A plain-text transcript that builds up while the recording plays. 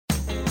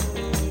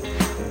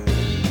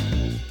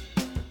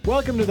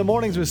Welcome to the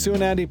Mornings with Sue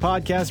and Andy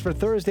podcast for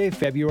Thursday,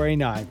 February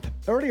 9th.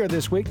 Earlier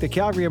this week, the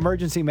Calgary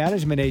Emergency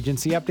Management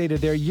Agency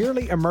updated their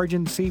yearly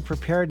emergency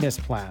preparedness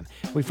plan.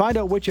 We find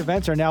out which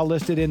events are now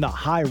listed in the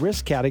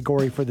high-risk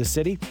category for the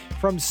city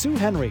from Sue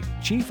Henry,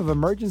 Chief of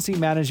Emergency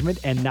Management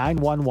and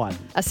 911.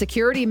 A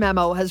security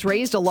memo has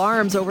raised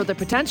alarms over the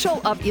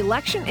potential of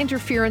election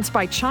interference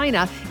by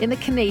China in the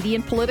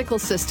Canadian political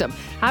system.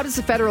 How does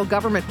the federal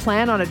government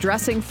plan on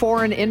addressing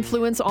foreign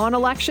influence on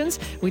elections?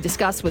 We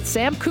discuss with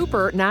Sam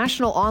Cooper,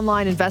 national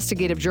online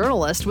investigative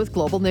journalist with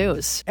Global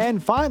News.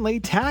 And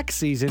finally, tax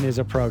season is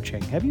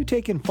approaching. Have you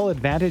taken full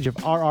advantage of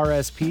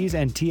RRSPs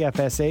and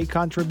TFSA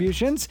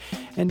contributions?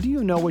 And do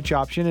you know which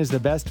option is the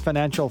best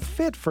financial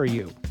fit for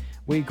you?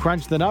 We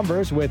crunch the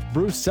numbers with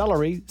Bruce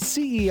Sellery,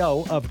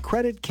 CEO of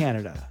Credit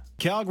Canada.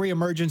 Calgary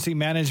Emergency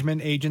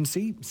Management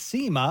Agency,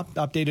 CEMA,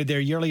 updated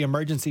their yearly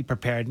emergency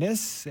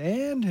preparedness,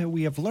 and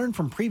we have learned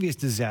from previous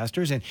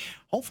disasters and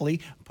hopefully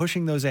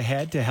pushing those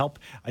ahead to help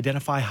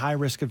identify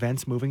high-risk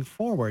events moving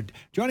forward.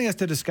 Joining us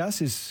to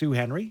discuss is Sue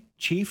Henry,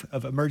 Chief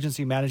of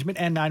Emergency Management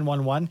and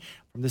 911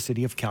 from the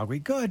City of Calgary.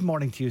 Good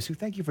morning to you, Sue.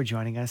 Thank you for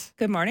joining us.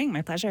 Good morning.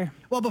 My pleasure.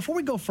 Well, before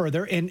we go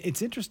further, and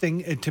it's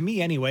interesting to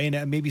me anyway,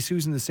 and maybe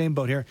Sue's in the same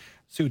boat here,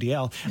 Sue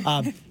DL,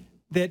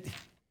 that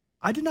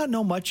I did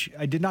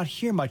not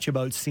hear much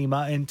about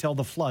CEMA until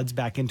the floods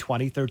back in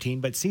 2013,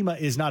 but CEMA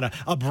is not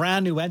a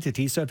brand new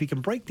entity. So if you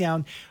can break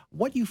down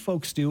what you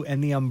folks do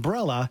and the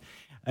umbrella,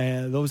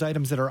 those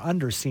items that are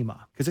under CEMA,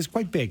 because it's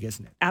quite big,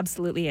 isn't it?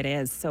 Absolutely it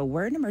is. So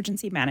we're an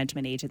emergency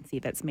management agency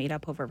that's made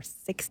up of over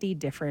 60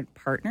 different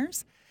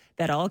partners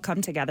that all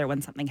come together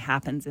when something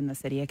happens in the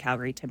city of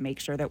Calgary to make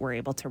sure that we're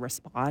able to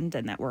respond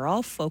and that we're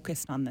all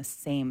focused on the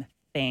same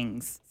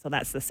things. So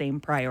that's the same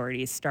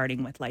priorities,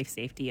 starting with life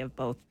safety of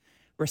both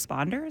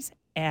responders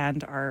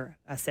and our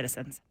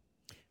citizens.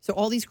 So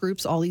all these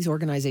groups, all these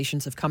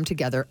organizations have come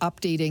together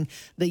updating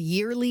the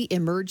yearly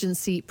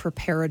emergency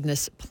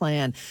preparedness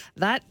plan.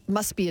 That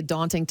must be a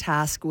daunting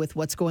task with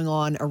what's going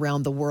on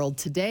around the world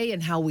today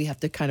and how we have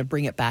to kind of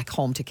bring it back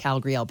home to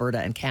Calgary, Alberta,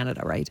 and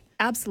Canada, right?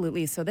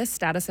 Absolutely. So this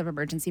status of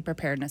emergency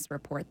preparedness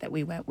report that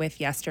we went with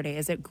yesterday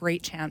is a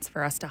great chance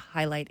for us to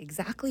highlight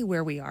exactly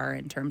where we are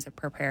in terms of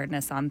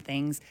preparedness on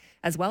things,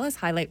 as well as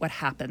highlight what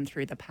happened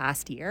through the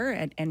past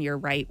year. And you're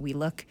right, we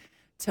look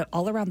to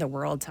all around the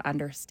world to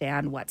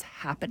understand what's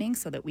happening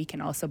so that we can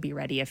also be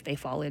ready if they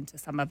fall into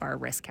some of our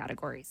risk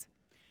categories.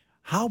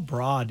 How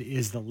broad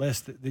is the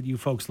list that you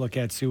folks look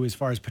at, Sue, as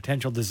far as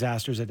potential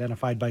disasters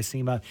identified by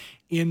CEMA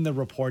in the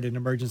report in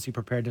emergency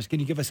preparedness?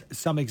 Can you give us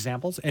some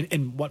examples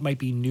and what might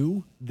be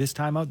new this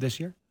time out this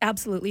year?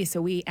 Absolutely.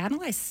 So we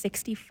analyzed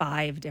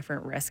 65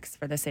 different risks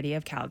for the city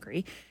of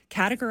Calgary,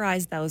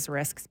 categorized those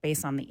risks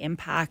based on the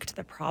impact,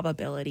 the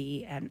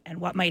probability, and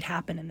what might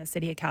happen in the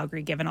city of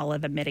Calgary given all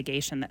of the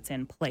mitigation that's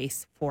in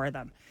place for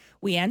them.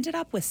 We ended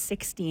up with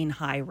 16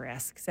 high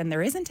risks, and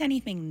there isn't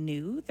anything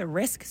new. The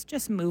risks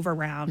just move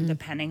around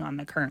depending on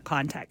the current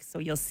context. So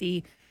you'll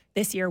see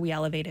this year we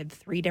elevated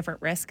 3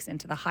 different risks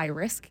into the high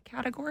risk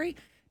category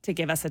to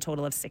give us a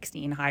total of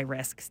 16 high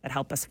risks that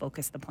help us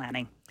focus the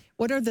planning.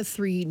 What are the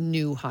 3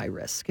 new high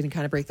risks? Can you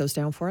kind of break those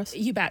down for us?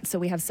 You bet. So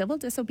we have civil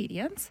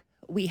disobedience.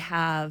 We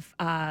have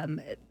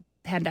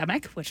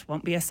pandemic, which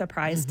won't be a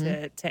surprise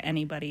to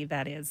anybody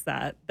that is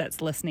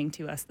that's listening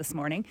to us this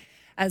morning,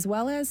 as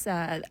well as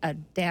a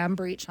dam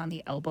breach on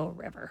the Elbow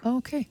River.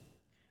 Okay.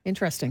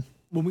 Interesting.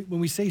 When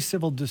we say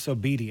civil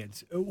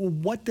disobedience,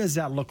 what does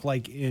that look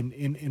like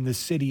in the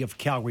city of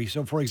Calgary?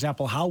 So, for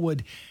example, how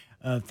would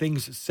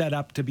things set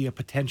up to be a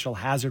potential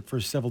hazard for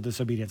civil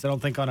disobedience? I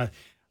don't think on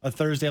a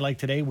Thursday like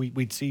today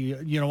we'd see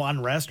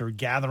unrest or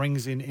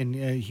gatherings in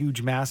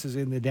huge masses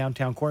in the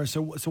downtown core.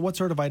 So what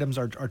sort of items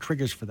are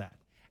triggers for that?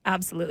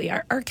 Absolutely.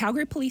 Our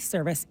Calgary Police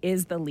Service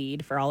is the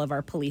lead for all of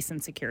our police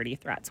and security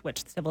threats,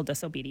 which civil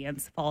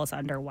disobedience falls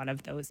under one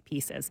of those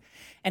pieces.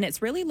 And it's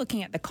really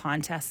looking at the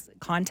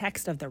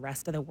context of the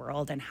rest of the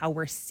world and how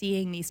we're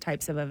seeing these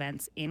types of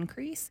events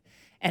increase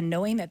and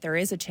knowing that there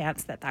is a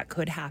chance that that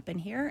could happen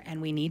here,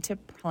 and we need to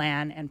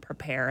plan and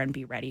prepare and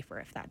be ready for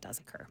if that does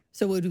occur.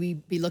 So would we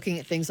be looking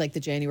at things like the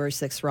January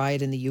 6th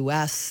riot in the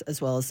U.S., as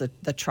well as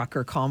the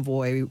trucker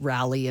convoy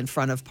rally in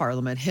front of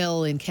Parliament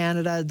Hill in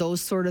Canada,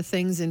 those sort of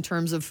things in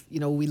terms of,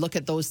 we look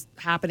at those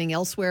happening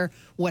elsewhere.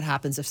 What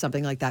happens if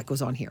something like that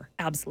goes on here?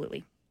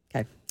 Absolutely.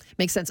 Okay.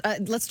 Makes sense.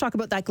 Let's talk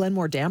about that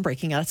Glenmore Dam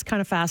breaking. That's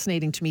kind of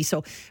fascinating to me.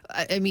 So,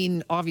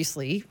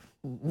 obviously,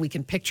 we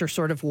can picture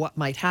sort of what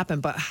might happen,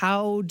 but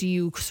how do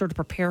you sort of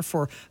prepare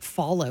for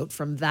fallout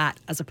from that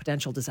as a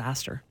potential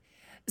disaster?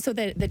 So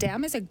the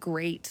dam is a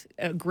great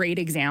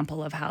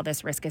example of how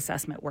this risk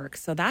assessment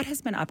works. So that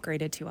has been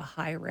upgraded to a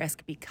high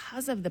risk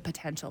because of the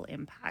potential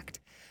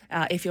impact.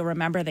 If you'll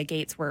remember, the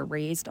gates were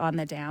raised on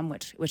the dam,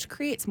 which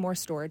creates more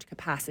storage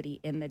capacity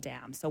in the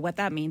dam. So what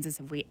that means is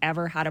if we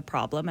ever had a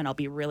problem, and I'll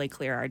be really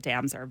clear, our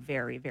dams are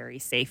very, very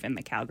safe in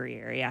the Calgary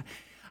area,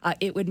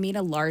 it would mean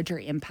a larger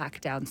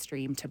impact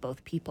downstream to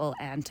both people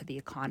and to the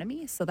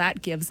economy. So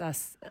that gives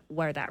us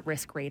where that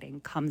risk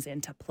rating comes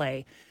into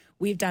play.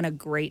 we've done a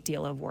great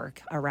deal of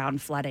work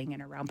around flooding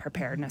and around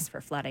preparedness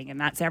for flooding.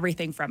 And that's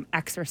everything from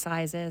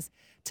exercises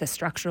to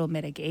structural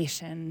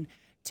mitigation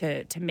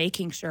to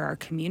making sure our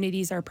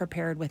communities are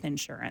prepared with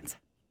insurance.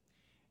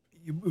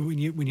 When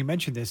you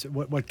mentioned this,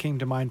 what came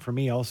to mind for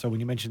me also when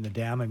you mentioned the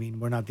dam, I mean,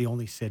 we're not the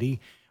only city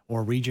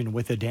or region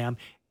with a dam.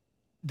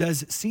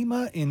 Does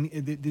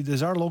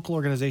does our local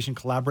organization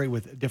collaborate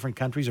with different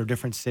countries or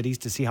different cities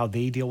to see how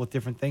they deal with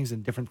different things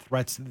and different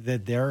threats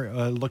that they're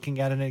looking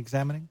at and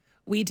examining?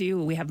 We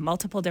do. We have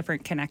multiple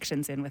different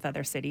connections in with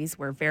other cities.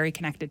 We're very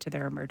connected to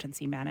their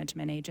emergency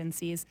management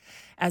agencies,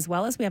 as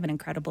well as we have an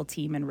incredible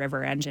team in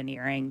river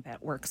engineering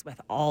that works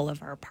with all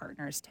of our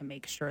partners to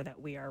make sure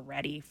that we are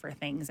ready for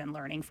things and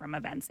learning from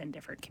events in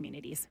different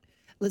communities.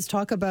 Let's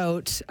talk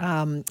about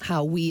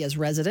how we as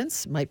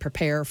residents might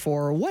prepare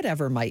for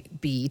whatever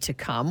might be to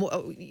come.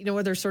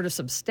 Are there sort of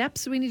some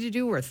steps we need to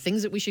do or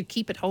things that we should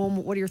keep at home?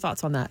 What are your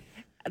thoughts on that?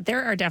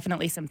 There are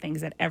definitely some things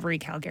that every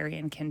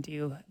Calgarian can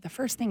do. The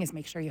first thing is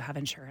make sure you have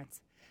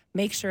insurance.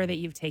 Make sure that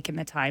you've taken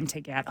the time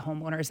to get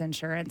homeowners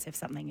insurance if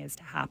something is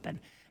to happen.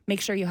 Make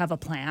sure you have a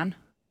plan.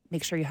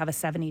 Make sure you have a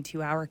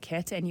 72-hour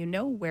kit and you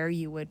know where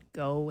you would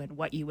go and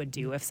what you would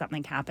do if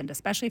something happened,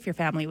 especially if your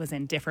family was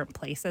in different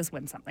places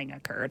when something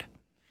occurred.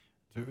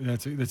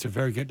 That's a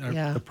very good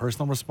the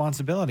personal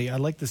responsibility. I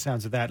like the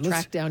sounds of that.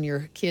 Track down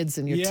your kids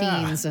and your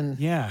teens. And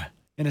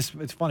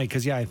it's funny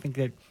because, I think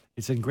that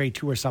it's in grade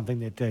 2 or something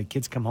that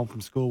kids come home from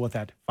school with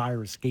that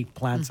fire escape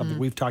plan, something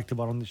we've talked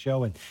about on the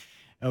show, and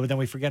then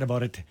we forget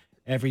about it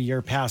every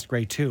year past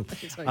grade 2.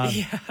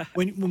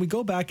 When we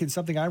go back, and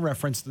something I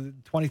referenced, the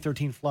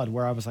 2013 flood,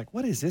 where I was like,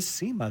 what is this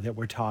SEMA that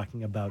we're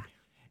talking about?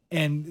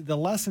 And the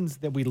lessons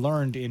that we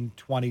learned in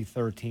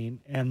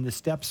 2013 and the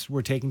steps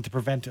we're taking to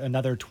prevent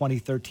another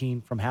 2013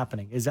 from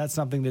happening. Is that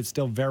something that's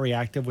still very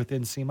active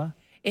within SEMA?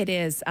 It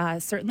is.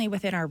 Certainly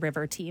within our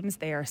river teams,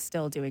 they are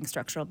still doing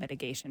structural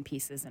mitigation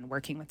pieces and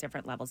working with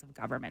different levels of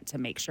government to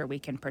make sure we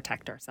can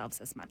protect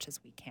ourselves as much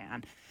as we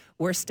can.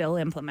 We're still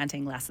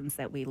implementing lessons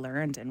that we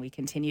learned, and we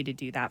continue to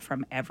do that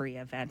from every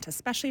event,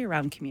 especially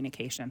around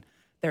communication.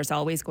 There's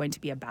always going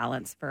to be a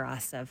balance for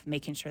us of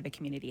making sure the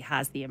community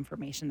has the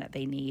information that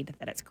they need,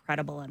 that it's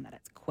credible, and that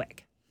it's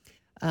quick.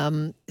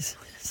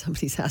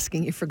 Somebody's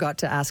asking, you forgot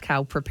to ask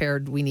how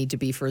prepared we need to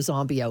be for a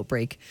zombie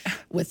outbreak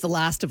with The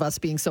Last of Us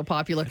being so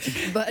popular.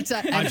 But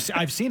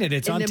I've seen it.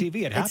 It's on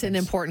TV. It happens. It's an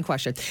important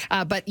question.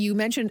 But you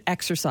mentioned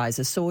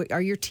exercises. So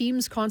are your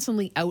teams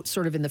constantly out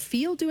sort of in the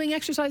field doing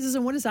exercises,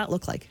 and what does that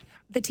look like?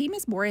 The team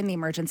is more in the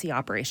Emergency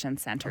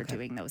Operations Center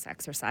doing those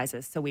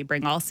exercises. So we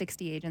bring all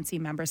 60 agency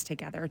members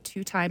together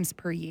 2 times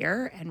per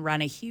year and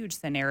run a huge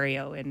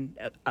scenario and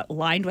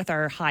aligned with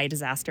our high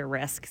disaster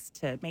risks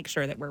to make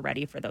sure that we're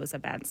ready for those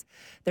events.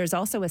 There's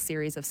also a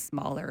series of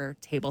smaller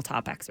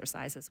tabletop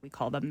exercises, we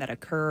call them, that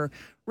occur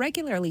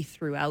regularly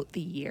throughout the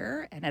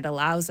year, and it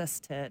allows us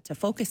to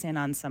focus in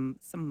on some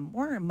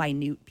more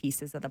minute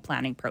pieces of the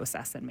planning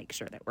process and make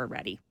sure that we're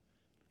ready.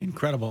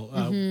 Incredible.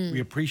 We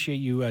appreciate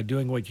you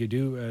doing what you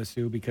do,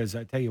 Sue, because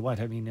I tell you what,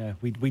 I mean,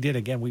 we did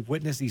again. We've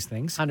witnessed these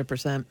things.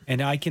 100%.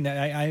 And I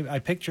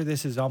picture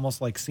this as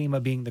almost like SEMA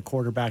being the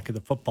quarterback of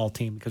the football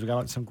team because we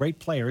got some great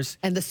players.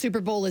 And the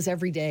Super Bowl is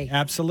every day.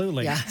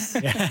 Absolutely. Yes.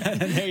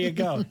 There you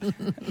go.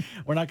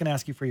 We're not going to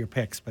ask you for your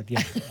picks, but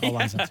all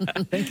license.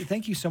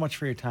 Thank you so much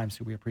for your time,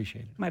 Sue. We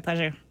appreciate it. My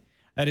pleasure.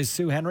 That is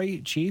Sue Henry,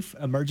 Chief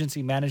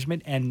Emergency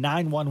Management and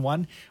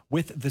 911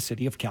 with the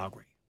City of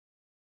Calgary.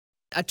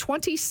 A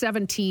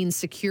 2017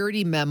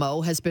 security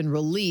memo has been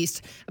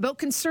released about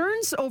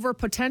concerns over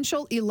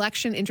potential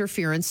election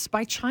interference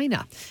by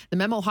China. The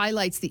memo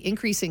highlights the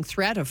increasing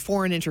threat of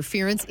foreign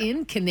interference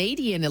in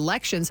Canadian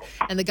elections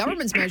and the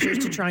government's measures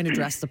to try and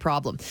address the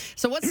problem.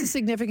 So what's the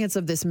significance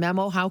of this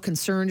memo? How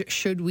concerned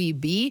should we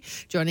be?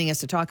 Joining us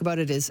to talk about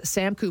it is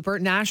Sam Cooper,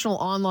 national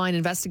online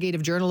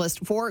investigative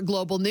journalist for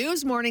Global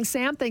News. Morning,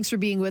 Sam. Thanks for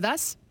being with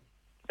us.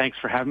 Thanks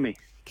for having me.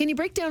 Can you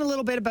break down a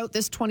little bit about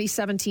this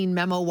 2017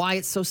 memo, why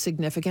it's so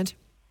significant?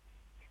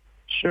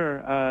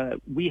 Sure.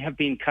 We have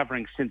been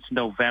covering since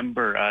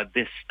November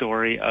this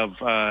story of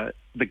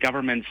the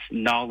government's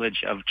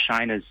knowledge of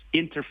China's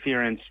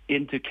interference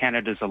into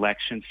Canada's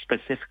elections,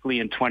 specifically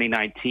in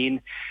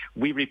 2019.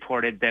 We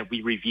reported that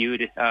we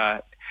reviewed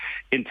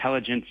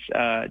intelligence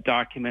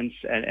documents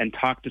and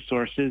talked to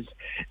sources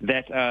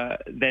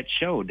that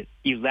showed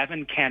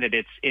 11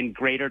 candidates in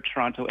Greater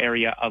Toronto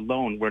area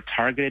alone were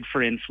targeted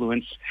for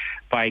influence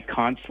by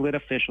consulate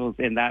officials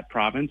in that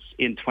province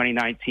in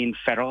 2019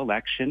 federal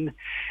election,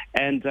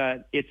 and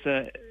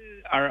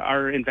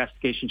our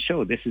investigation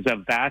showed this is a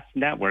vast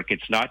network.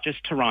 It's not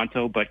just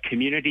Toronto, but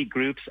community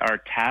groups are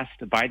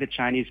tasked by the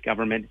Chinese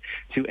government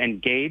to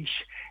engage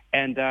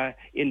and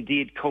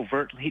indeed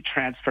covertly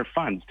transfer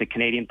funds to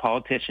Canadian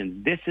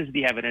politicians. This is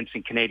the evidence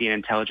in Canadian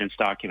intelligence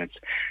documents.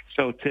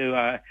 So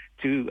to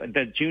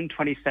the June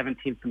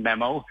 2017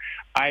 memo,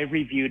 I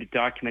reviewed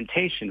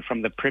documentation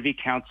from the Privy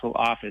Council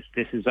office.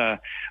 This is a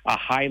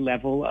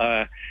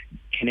high-level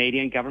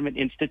Canadian government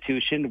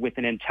institution with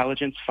an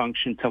intelligence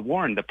function to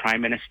warn the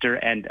Prime Minister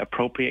and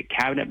appropriate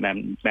cabinet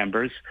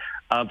members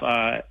of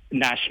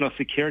national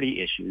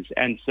security issues.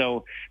 And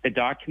so the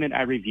document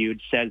I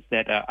reviewed says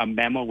that a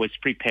memo was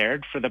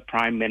prepared for the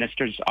Prime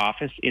Minister's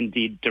office,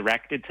 indeed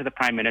directed to the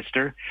Prime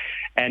Minister,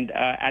 and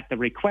at the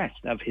request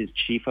of his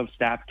Chief of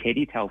Staff,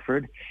 Katie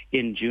Telford,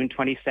 in June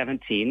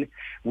 2017,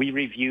 we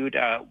reviewed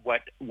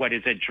what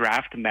is a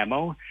draft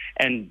memo,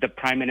 and the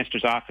Prime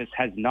Minister's office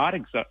has not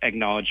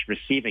acknowledged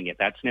receiving it.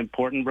 That's an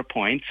important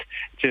point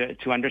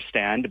to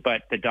understand,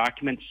 but the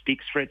document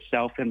speaks for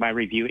itself in my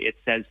review. It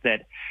says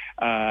that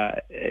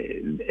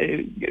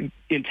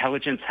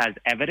intelligence has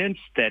evidence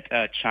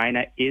that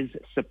China is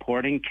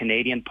supporting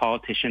Canadian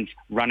politicians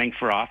running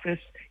for office.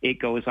 It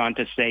goes on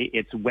to say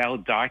it's well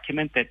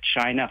documented that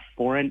China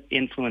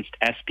foreign-influenced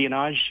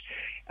espionage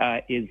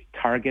is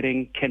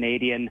targeting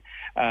Canadian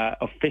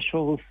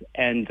officials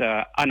and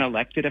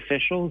unelected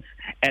officials,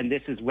 and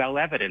this is well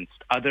evidenced.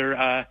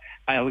 Other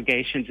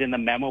allegations in the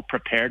memo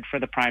prepared for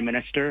the Prime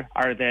Minister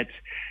are that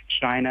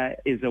China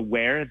is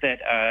aware that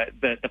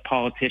the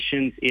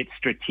politicians it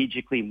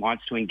strategically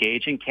wants to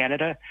engage in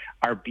Canada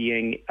are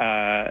being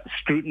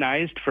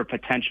scrutinized for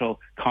potential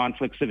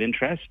conflicts of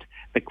interest,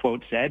 the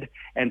quote said,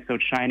 and so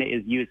China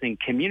is using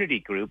community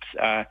groups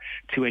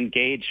to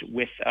engage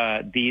with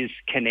these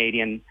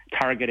Canadian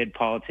targeted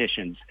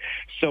politicians.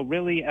 So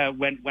really,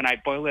 when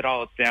I boil it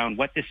all down,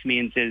 what this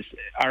means is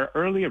our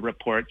earlier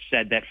report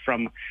said that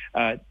from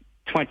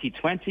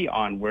 2020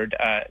 onward,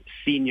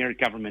 senior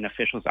government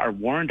officials are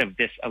warned of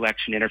this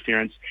election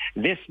interference.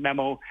 This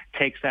memo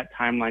takes that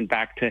timeline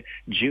back to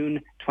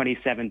June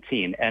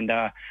 2017. And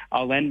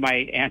I'll end my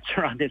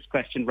answer on this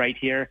question right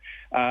here.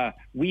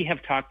 We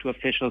have talked to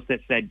officials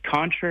that said,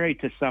 contrary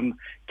to some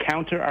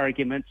counter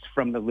arguments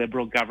from the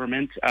Liberal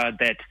government,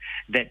 that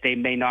they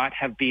may not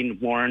have been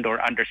warned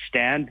or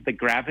understand the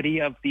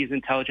gravity of these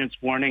intelligence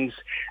warnings,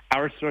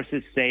 our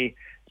sources say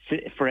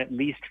for at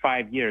least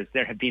 5 years,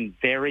 there have been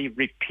very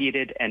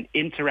repeated and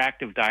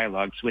interactive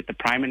dialogues with the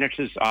Prime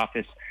Minister's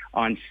office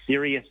on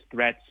serious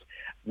threats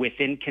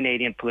within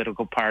Canadian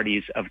political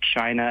parties of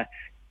China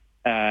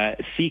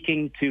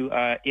seeking to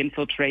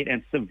infiltrate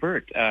and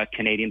subvert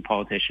Canadian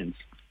politicians.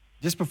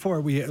 Just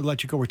before we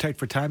let you go, we're tight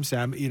for time,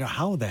 Sam.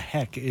 How the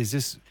heck is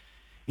this,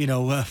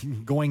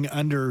 going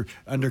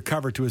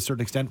undercover to a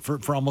certain extent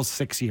for almost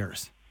 6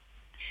 years?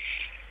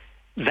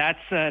 That's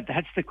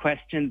the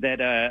question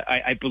that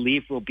I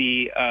believe will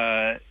be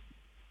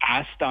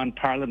asked on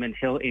Parliament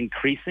Hill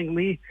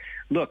increasingly.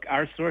 Look,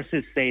 our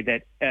sources say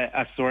that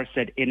a source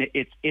said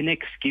it's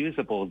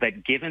inexcusable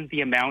that given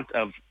the amount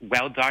of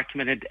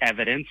well-documented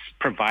evidence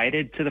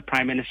provided to the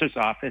Prime Minister's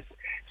office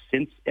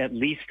since at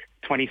least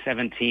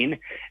 2017,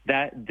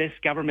 that this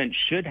government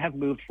should have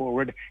moved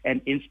forward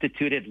and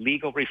instituted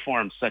legal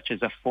reforms such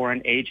as a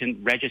foreign agent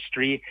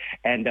registry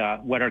and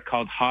what are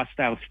called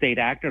hostile state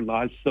actor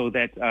laws so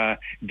that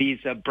these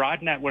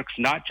broad networks,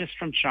 not just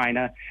from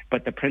China,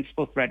 but the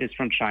principal threat is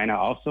from China,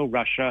 also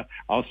Russia,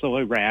 also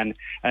Iran,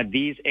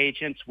 these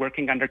agents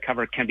working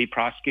undercover can be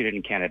prosecuted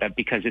in Canada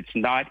because it's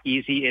not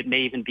easy. It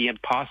may even be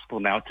impossible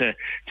now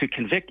to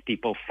convict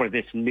people for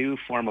this new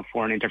form of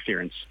foreign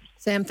interference.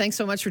 Sam, thanks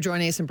so much for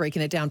joining us and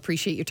breaking it down.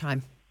 Appreciate your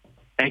time.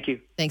 Thank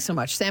you. Thanks so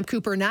much. Sam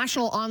Cooper,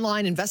 national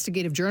online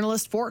investigative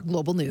journalist for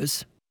Global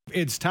News.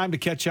 It's time to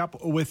catch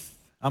up with,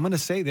 I'm going to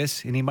say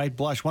this, and he might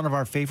blush, one of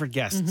our favorite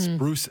guests,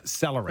 Bruce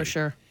Sellery. For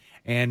sure.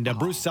 And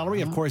Bruce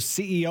Sellery, of course,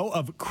 CEO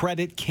of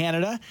Credit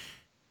Canada.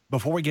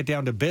 Before we get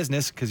down to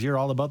business, because you're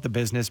all about the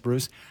business,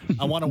 Bruce,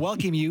 I want to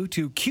welcome you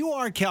to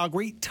QR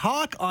Calgary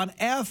Talk on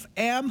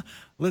FM.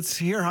 Let's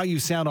hear how you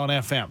sound on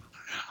FM.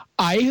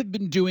 I have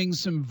been doing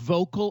some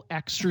vocal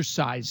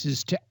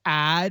exercises to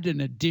add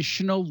an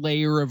additional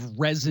layer of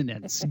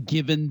resonance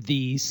given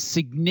the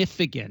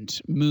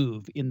significant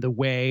move in the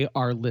way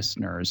our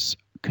listeners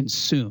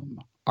consume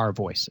our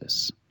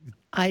voices.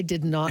 I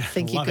did not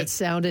think you could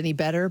sound any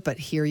better, but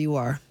here you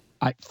are.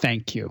 I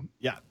thank you.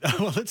 Yeah.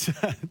 Well,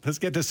 let's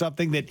get to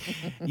something that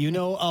you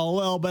know a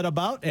little bit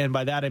about. And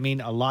by that, I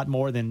mean a lot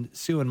more than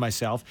Sue and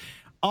myself.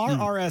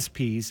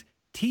 RRSPs,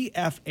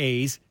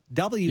 TFAs,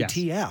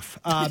 WTF.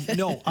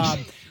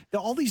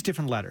 All these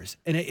different letters,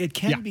 and it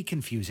can be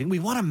confusing. We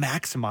want to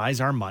maximize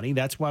our money.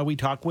 That's why we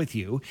talk with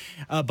you.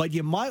 But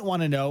you might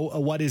want to know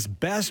what is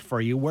best for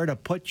you, where to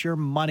put your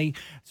money.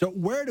 So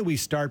where do we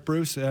start,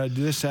 Bruce,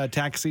 this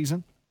tax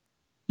season?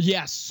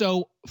 Yes.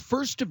 So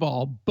first of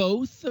all,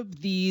 both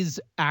of these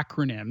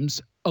acronyms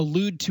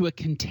allude to a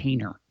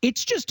container.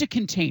 It's just a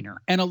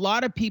container. And a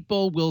lot of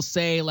people will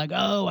say like,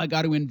 oh, I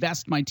got to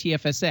invest my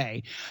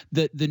TFSA.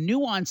 The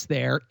nuance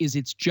there is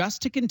it's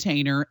just a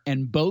container,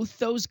 and both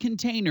those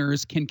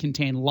containers can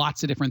contain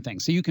lots of different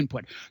things. So you can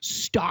put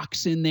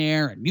stocks in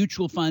there and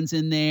mutual funds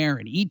in there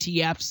and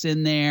ETFs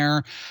in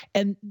there.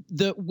 And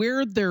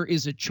where there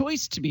is a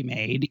choice to be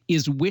made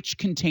is which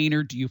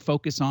container do you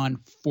focus on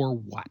for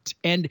what?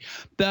 And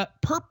the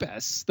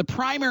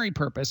primary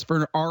purpose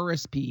for an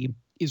RRSP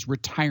is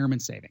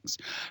retirement savings.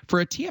 For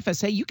a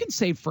TFSA, you can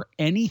save for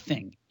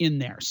anything in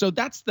there. So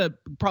that's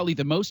probably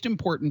the most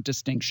important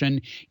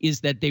distinction, is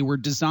that they were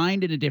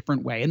designed in a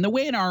different way. And the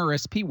way an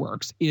RRSP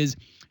works is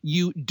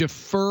you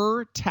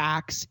defer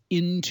tax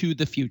into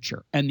the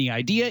future. And the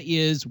idea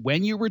is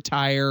when you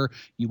retire,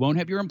 you won't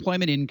have your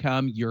employment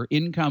income. Your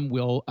income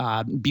will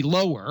be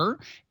lower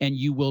and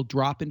you will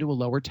drop into a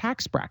lower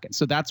tax bracket.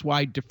 So that's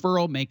why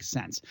deferral makes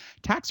sense.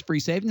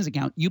 Tax-free savings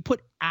account, you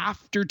put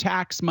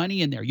after-tax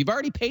money in there. You've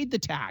already paid the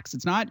tax.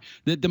 It's not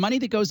the money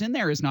that goes in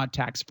there is not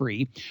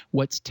tax-free.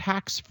 What's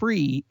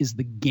tax-free is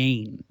the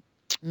gain.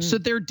 So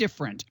they're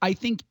different. I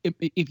think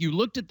if you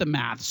looked at the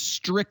math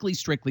strictly,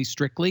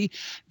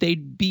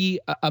 they'd be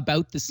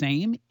about the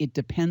same. It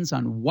depends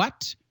on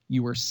what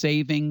you are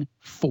saving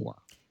for.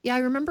 Yeah, I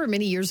remember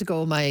many years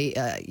ago, my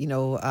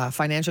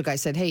financial guy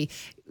said, hey,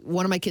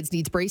 one of my kids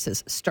needs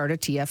braces. Start a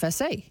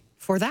TFSA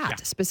for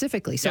that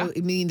specifically. So, I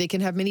mean, they can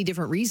have many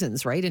different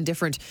reasons, right? And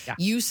different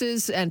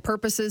uses and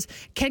purposes.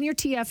 Can your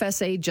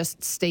TFSA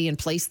just stay in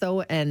place,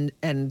 though, and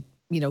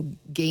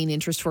gain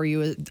interest for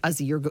you as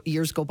the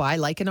years go by,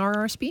 like an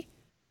RRSP?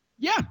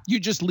 Yeah, you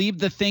just leave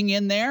the thing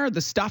in there,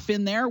 the stuff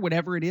in there,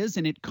 whatever it is,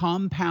 and it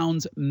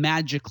compounds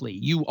magically.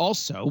 You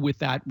also, with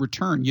that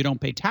return, you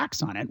don't pay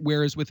tax on it.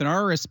 Whereas with an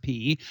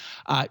RRSP,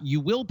 you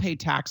will pay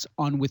tax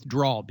on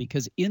withdrawal,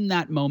 because in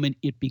that moment,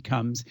 it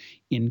becomes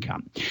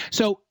income.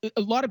 So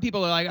a lot of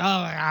people are like, oh,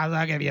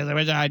 I'll give you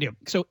what I do.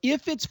 So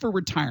if it's for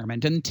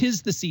retirement, and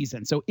 'tis the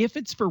season, so if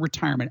it's for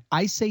retirement,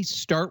 I say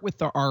start with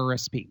the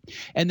RRSP.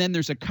 And then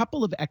there's a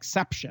couple of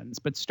exceptions,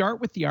 but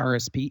start with the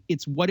RRSP.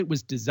 It's what it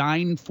was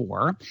designed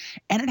for.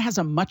 And it has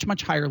a much,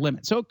 much higher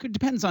limit. So it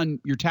depends on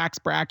your tax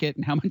bracket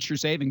and how much you're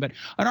saving. But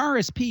an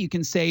RRSP, you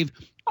can save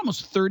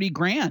almost 30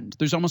 grand.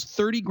 There's almost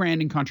 30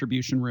 grand in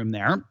contribution room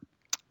there.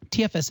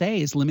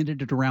 TFSA is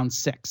limited at around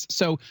 6.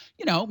 So,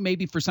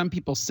 maybe for some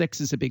people 6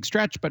 is a big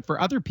stretch, but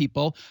for other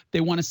people,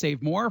 they want to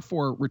save more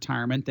for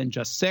retirement than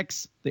just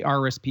 6. The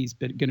RRSP is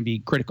going to be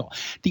critical.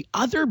 The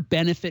other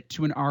benefit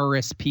to an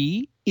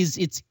RRSP is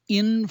its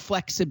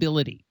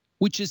inflexibility,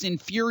 which is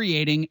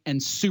infuriating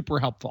and super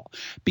helpful.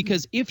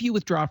 Because if you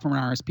withdraw from an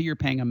RRSP, you're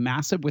paying a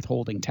massive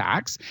withholding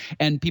tax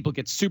and people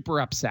get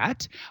super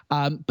upset.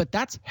 But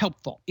that's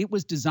helpful. It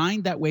was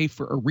designed that way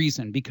for a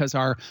reason, because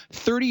our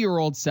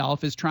 30-year-old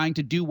self is trying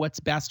to do what's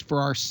best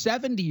for our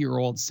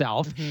 70-year-old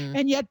self.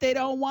 And yet they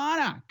don't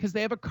wanna, because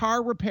they have a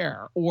car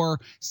repair or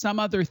some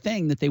other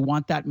thing that they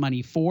want that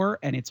money for.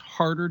 And it's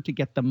harder to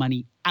get the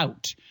money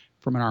out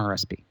from an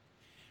RRSP.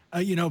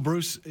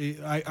 Bruce,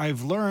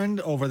 I've learned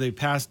over the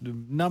past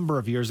number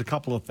of years a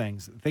couple of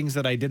things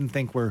that I didn't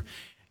think were,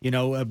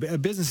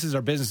 businesses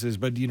are businesses,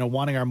 but,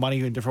 wanting our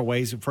money in different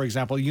ways. For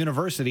example,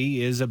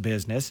 university is a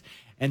business,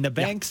 and the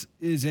banks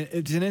it's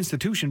an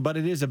institution, but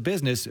it is a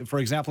business. For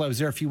example, I was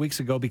there a few weeks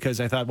ago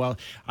because I thought, well,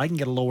 I can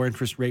get a lower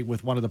interest rate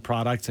with one of the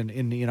products and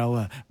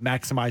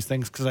maximize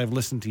things because I've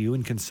listened to you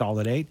and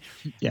consolidate.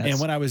 Yes. And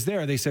when I was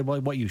there, they said,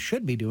 well, what you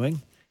should be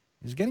doing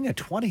is getting a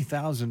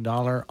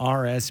 $20,000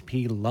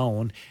 RSP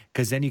loan,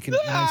 because then you can,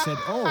 and I said,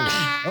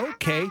 oh,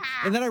 okay.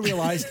 And then I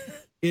realized,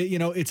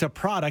 it's a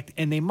product,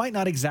 and they might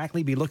not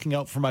exactly be looking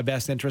out for my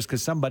best interest,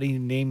 because somebody,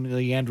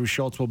 namely Andrew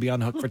Schultz, will be on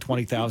the hook for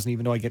 $20,000,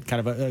 even though I get kind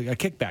of a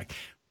kickback.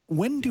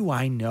 When do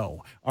I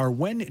know, or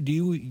when do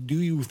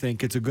you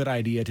think it's a good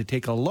idea to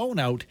take a loan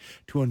out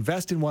to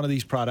invest in one of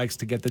these products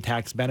to get the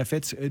tax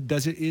benefits?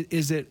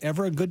 Is it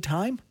ever a good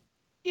time?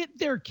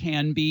 There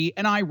can be,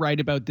 and I write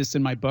about this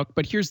in my book,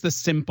 but here's the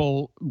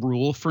simple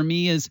rule for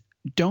me is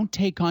don't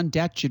take on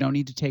debt you don't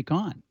need to take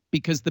on,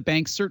 because the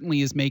bank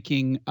certainly is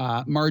making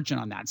margin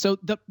on that. So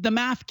the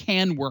math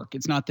can work.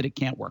 It's not that it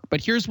can't work. But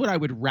here's what I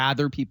would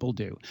rather people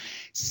do.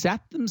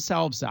 Set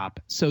themselves up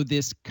so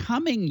this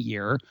coming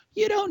year,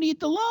 you don't need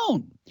the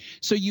loan.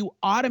 So you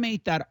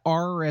automate that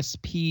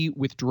RRSP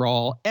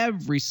withdrawal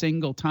every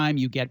single time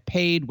you get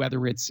paid,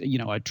 whether it's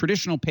a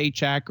traditional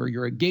paycheck or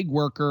you're a gig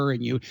worker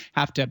and you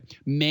have to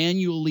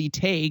manually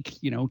take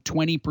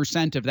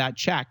 20% of that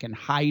check and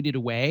hide it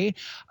away.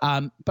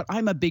 But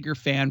I'm a bigger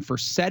fan for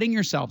setting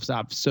yourselves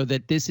up so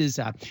that this is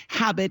a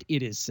habit,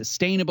 it is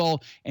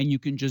sustainable, and you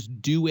can just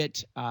do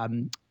it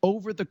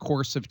over the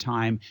course of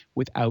time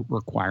without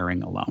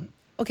requiring a loan.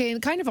 Okay,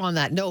 and kind of on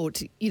that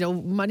note,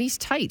 money's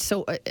tight.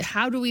 So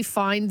how do we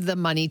find the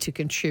money to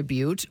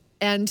contribute?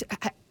 And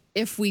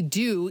if we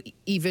do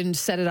even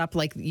set it up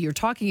like you're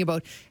talking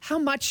about, how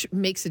much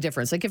makes a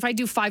difference? Like if I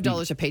do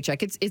 $5 a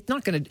paycheck, it's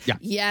not going to,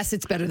 yes,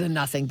 it's better than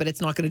nothing, but it's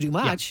not going to do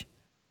much.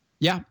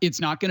 Yeah, it's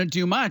not going to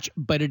do much,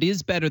 but it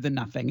is better than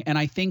nothing. And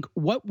I think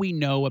what we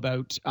know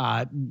about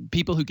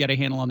people who get a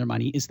handle on their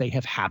money is they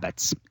have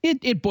habits.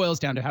 It boils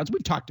down to habits.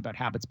 We've talked about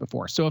habits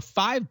before. So if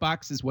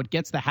 $5 is what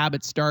gets the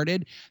habit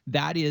started,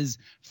 that is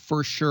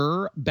for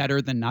sure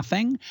better than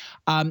nothing.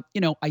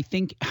 I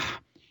think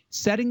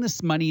setting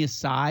this money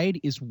aside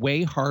is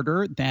way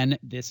harder than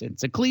this.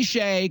 It's a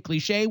cliche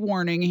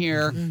warning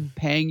here,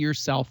 paying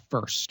yourself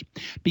first.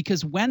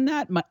 Because when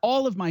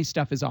all of my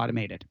stuff is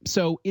automated.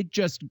 So it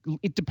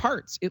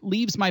departs. It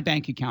leaves my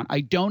bank account.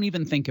 I don't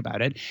even think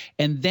about it.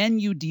 And then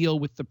you deal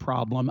with the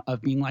problem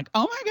of being like,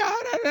 oh my God,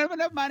 I don't have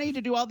enough money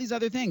to do all these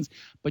other things.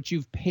 But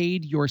you've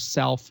paid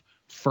yourself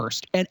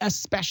first. And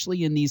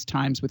especially in these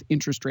times with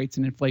interest rates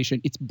and inflation,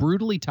 it's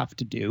brutally tough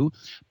to do.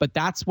 But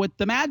that's what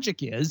the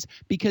magic is,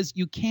 because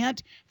you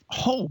can't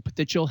hope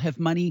that you'll have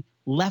money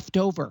left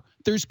over.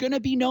 There's going to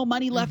be no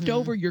money left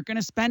over. You're going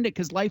to spend it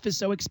because life is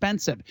so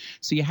expensive.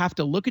 So you have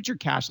to look at your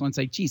cash flow and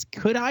say, geez,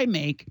 could I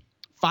make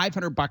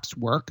 $500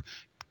 work?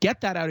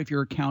 Get that out of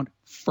your account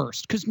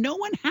first, because no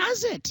one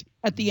has it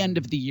at the end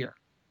of the year.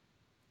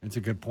 That's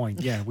a good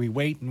point. Yeah, we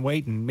wait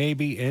and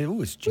maybe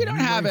it's January we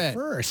don't have it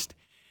 1st.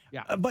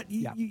 Yeah. But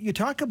you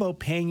talk about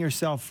paying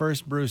yourself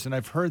first, Bruce, and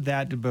I've heard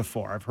that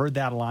before. I've heard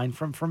that line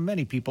from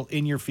many people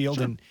in your field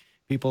and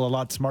people a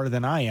lot smarter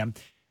than I am.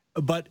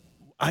 But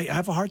I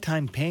have a hard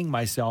time paying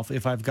myself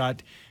if I've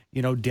got,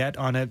 debt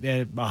on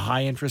a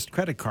high interest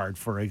credit card,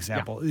 for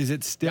example. Yeah. Is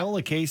it still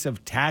a case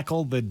of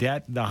tackle the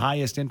debt, the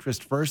highest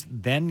interest first,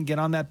 then get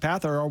on that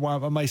path, or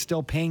am I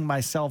still paying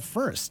myself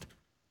first?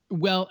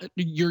 Well,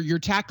 you're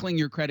tackling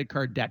your credit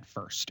card debt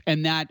first.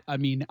 And that,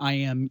 I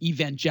am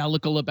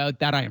evangelical about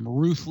that. I am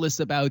ruthless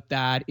about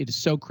that. It is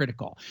so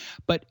critical.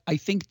 But I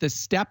think the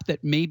step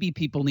that maybe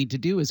people need to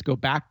do is go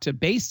back to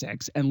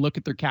basics and look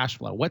at their cash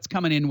flow. What's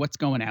coming in, what's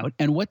going out,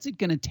 and what's it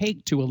going to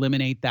take to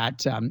eliminate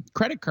that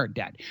credit card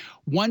debt?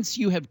 Once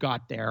you have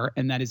got there,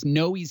 and that is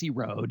no easy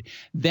road,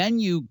 then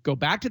you go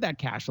back to that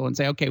cash flow and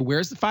say, okay,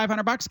 where's the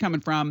 $500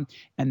 coming from?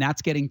 And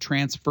that's getting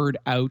transferred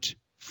out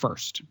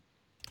first.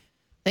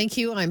 Thank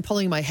you. I'm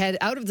pulling my head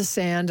out of the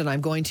sand and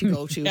I'm going to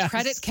go to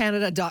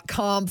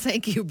creditcanada.com.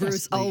 Thank you,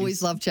 Bruce. Yes,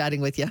 always love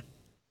chatting with you.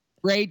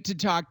 Great to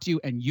talk to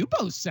you. And you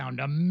both sound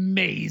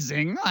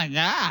amazing. My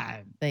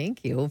God.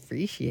 Thank you.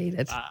 Appreciate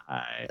it.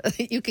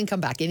 You can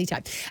come back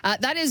anytime.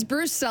 That is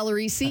Bruce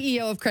Sellery,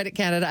 CEO of Credit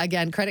Canada.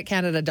 Again,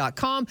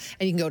 creditcanada.com.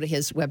 And you can go to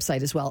his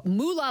website as well,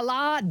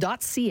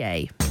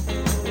 moolala.ca.